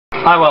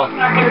I will.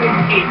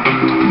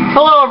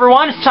 Hello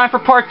everyone, it's time for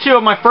part 2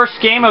 of my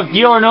first game of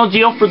Deal or No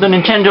Deal for the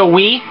Nintendo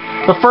Wii.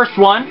 The first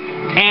one.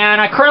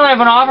 And I currently have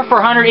an offer for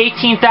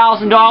 $118,000.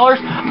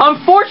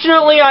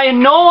 Unfortunately, I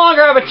no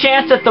longer have a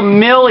chance at the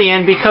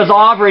million because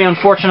Aubrey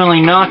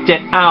unfortunately knocked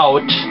it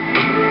out.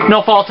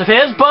 No fault of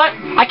his, but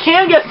I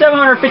can get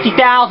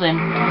 $750,000.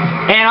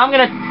 And I'm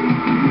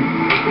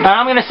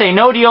gonna say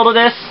no deal to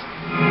this.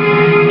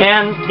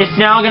 And it's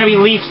now gonna be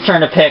Leaf's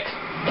turn to pick.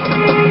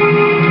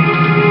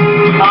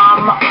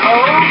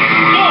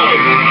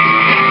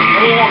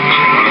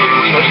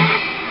 Okay.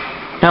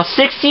 Now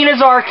 16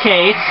 is our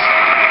case.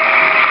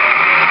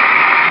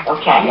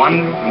 Okay.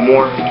 One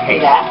more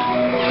case.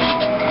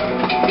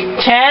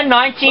 10,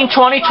 19,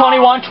 20,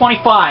 21,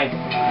 25.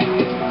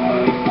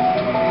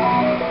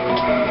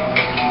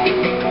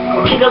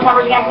 Repeat those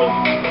numbers again, please.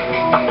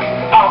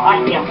 Oh,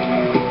 I see them.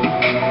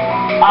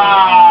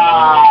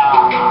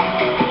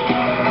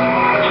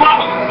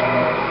 20.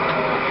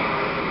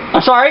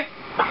 I'm sorry?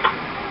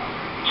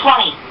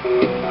 20.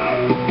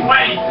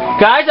 Wait.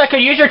 Guys, I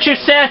could use your 2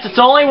 cents. It's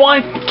only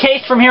one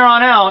case from here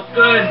on out.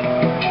 Good.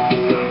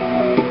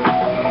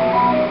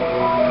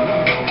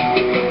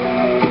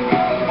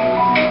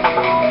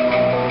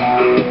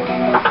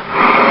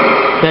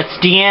 That's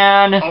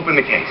Deanne. Open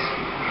the case.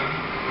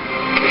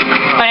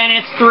 And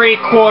it's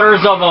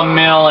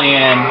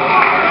 $750,000.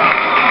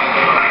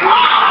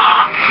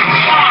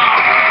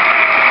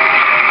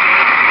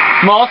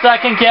 Most I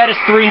can get is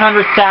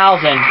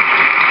 $300,000.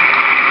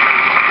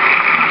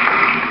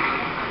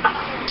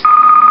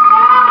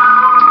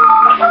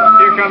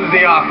 Here comes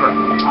the offer.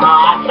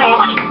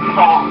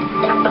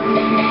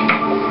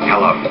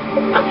 Hello.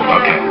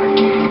 Okay.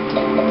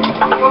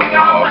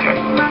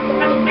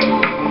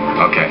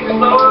 Okay.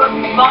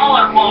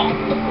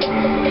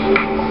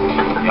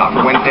 The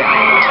offer went down.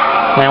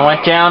 And it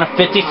went down to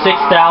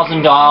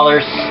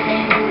 $56,000.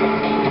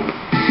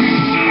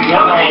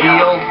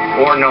 Deal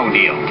or no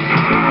deal?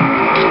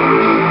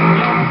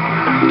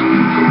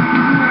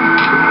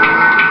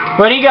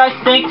 What do you guys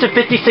think to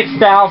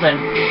 $56,000?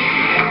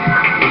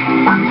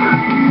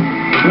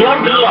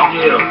 No deal.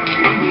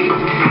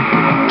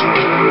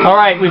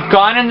 Alright, we've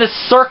gone in this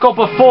circle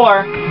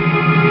before.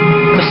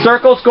 The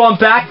circle's going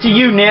back to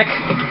you, Nick.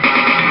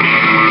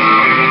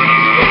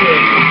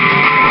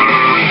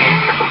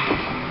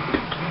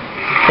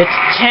 It's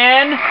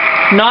 10,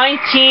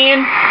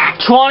 19,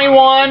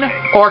 21,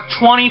 or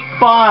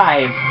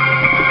 25.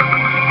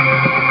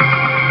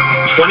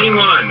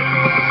 21.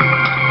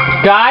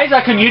 Guys,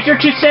 I could use your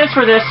 2 cents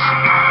for this.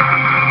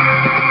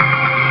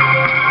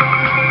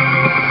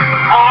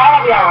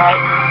 I'll be alright.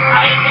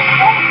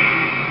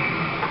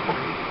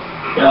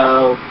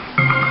 So.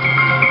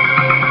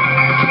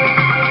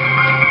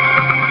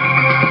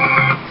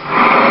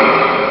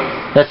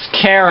 That's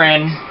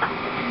Karen.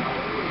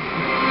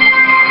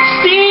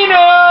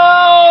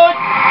 C-note!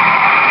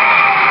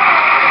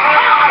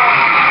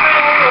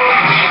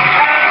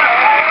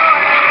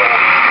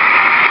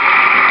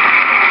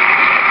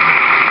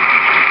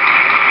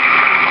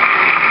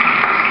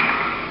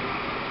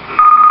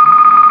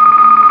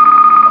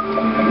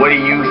 What do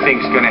you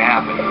think's gonna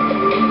happen?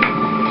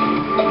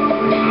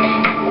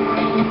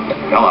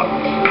 Hello.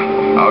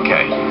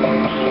 Okay.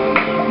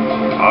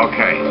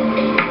 Okay.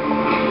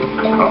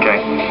 Okay.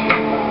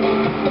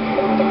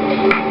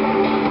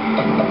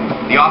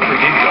 The offer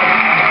did go.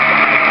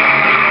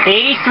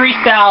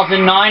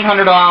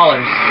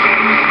 $83,900.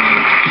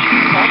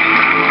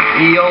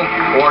 Deal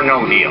or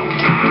no deal?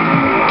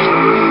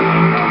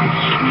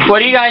 What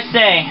do you guys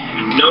say?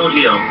 No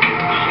deal.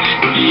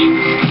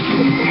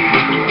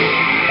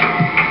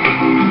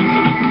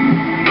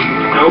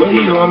 No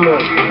deal.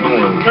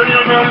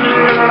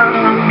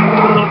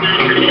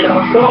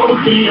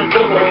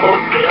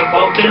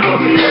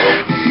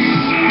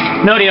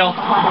 No deal.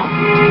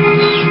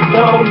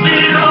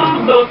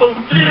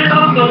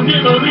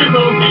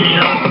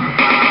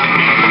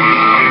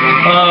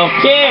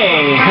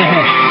 Okay.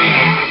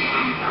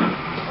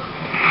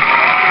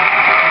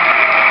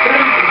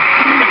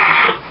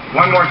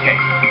 One more case.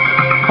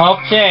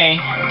 Okay.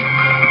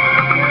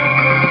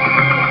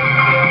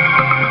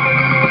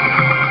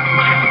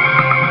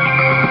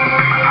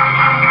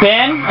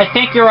 Ben, I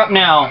think you're up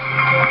now.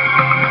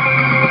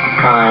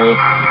 Hi.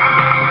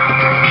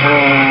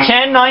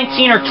 10,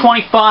 19, or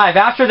 25.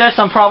 After this,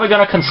 I'm probably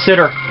going to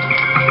consider.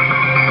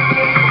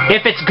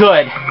 If it's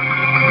good.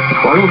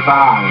 25.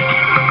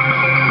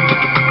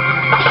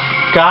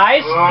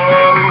 Guys?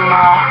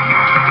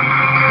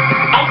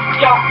 I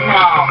don't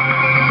know.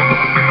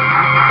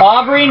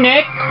 Aubrey,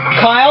 Nick,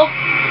 Kyle?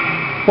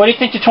 What do you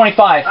think to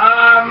 25?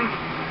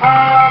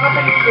 Let's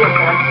take it serious.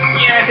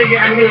 Yeah, I think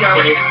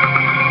already.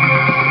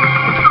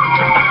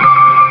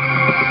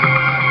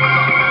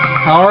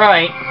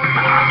 Alright.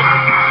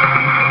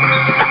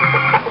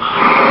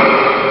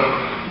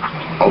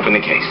 Open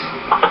the case.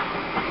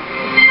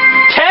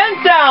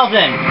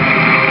 10,000!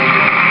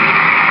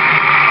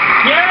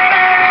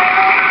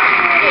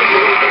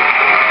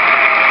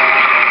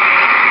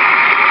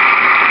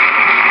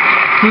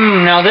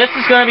 Now this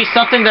is going to be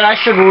something that I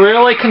should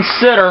really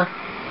consider.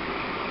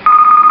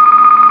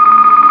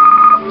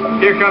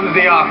 Here comes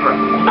the offer.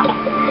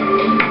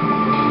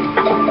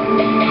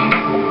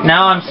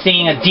 Now I'm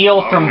seeing a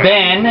deal from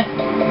Ben.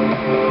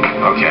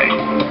 Okay.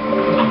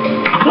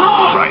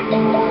 All right.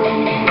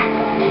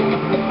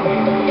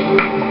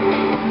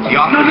 The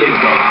offer is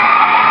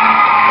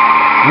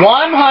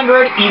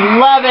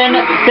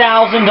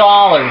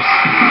 $111,000.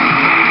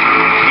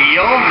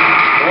 deal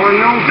or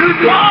no deal?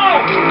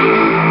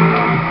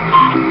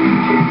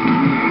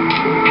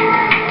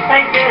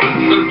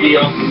 Good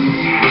deal.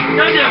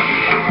 No deal.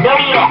 No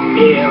deal.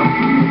 Deal.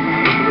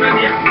 No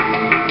deal.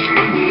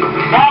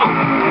 No.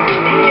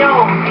 Deal.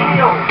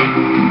 Deal.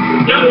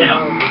 No deal.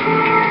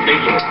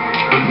 Thank you.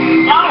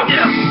 No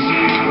deal.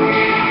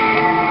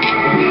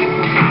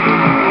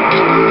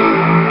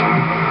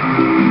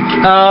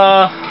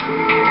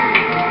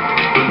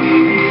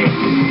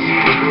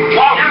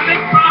 Wow. You're a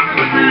big profit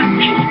with that.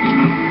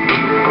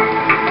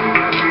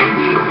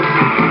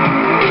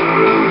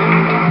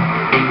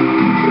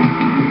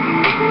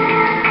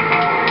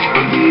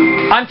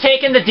 I'm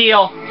taking the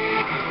deal.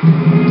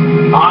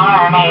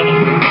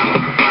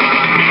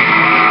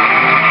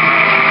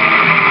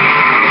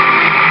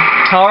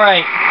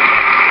 Alright.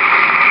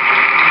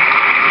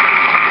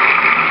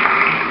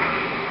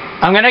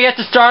 I'm going to get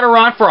to start a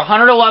run for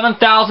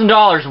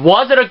 $111,000.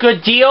 Was it a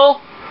good deal?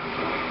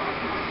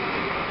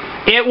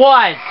 It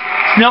was.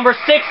 Number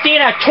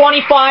 16 at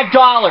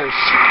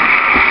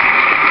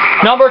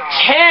 $25. Number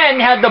 10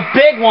 had the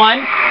big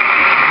one.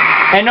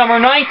 And number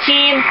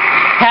 19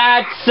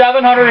 had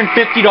 $750.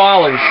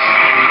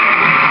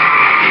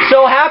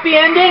 So happy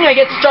ending. I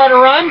get to start a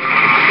run.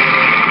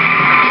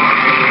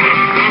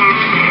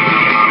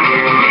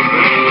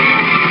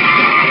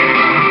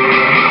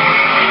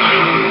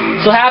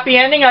 So happy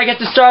ending, I get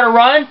to start a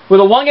run with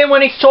a one-game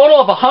winnings total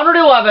of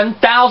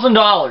 $111,000.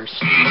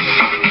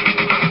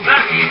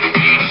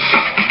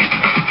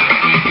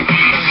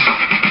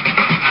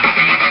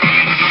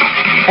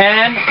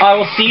 And I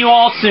will see you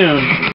all soon.